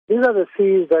These are the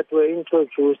fees that were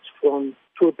introduced from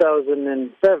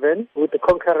 2007 with the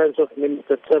concurrence of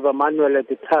Minister Trevor Manuel at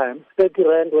the time. 30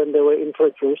 Rand when they were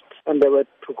introduced, and they were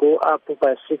to go up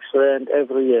by 6 Rand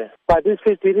every year. But these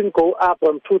fees didn't go up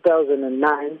from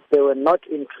 2009. They were not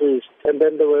increased. And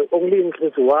then they were only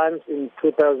increased once in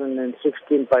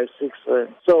 2016 by 6 Rand.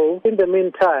 So in the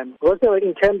meantime, because they were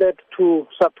intended to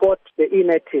support the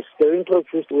e-Netis, they were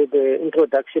introduced with the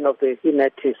introduction of the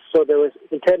e-Netis. So they were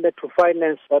intended to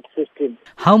finance that system.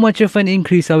 How much of an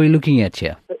increase are we looking at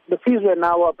here? The fees were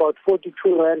now about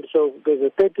 42 Rand, so there's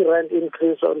a 30 Rand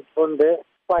increase on there.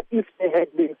 But if they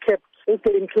had been kept, if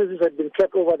the increases had been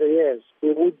kept over the years,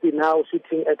 we would be now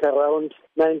sitting at around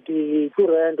 92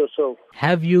 Rand or so.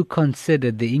 Have you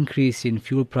considered the increase in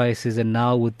fuel prices, and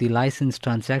now with the license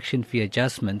transaction fee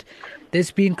adjustment,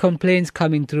 there's been complaints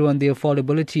coming through on the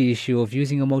affordability issue of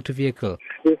using a motor vehicle?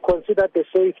 We've considered the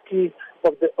safety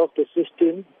of the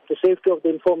system, the safety of the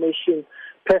information,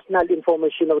 personal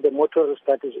information of the motorist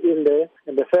that is in there,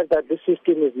 and the fact that the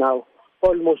system is now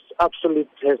almost obsolete,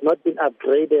 has not been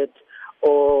upgraded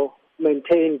or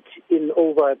maintained in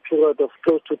over a period of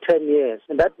close to 10 years.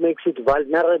 And that makes it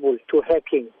vulnerable to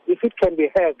hacking. If it can be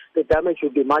hacked, the damage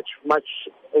will be much, much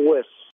worse.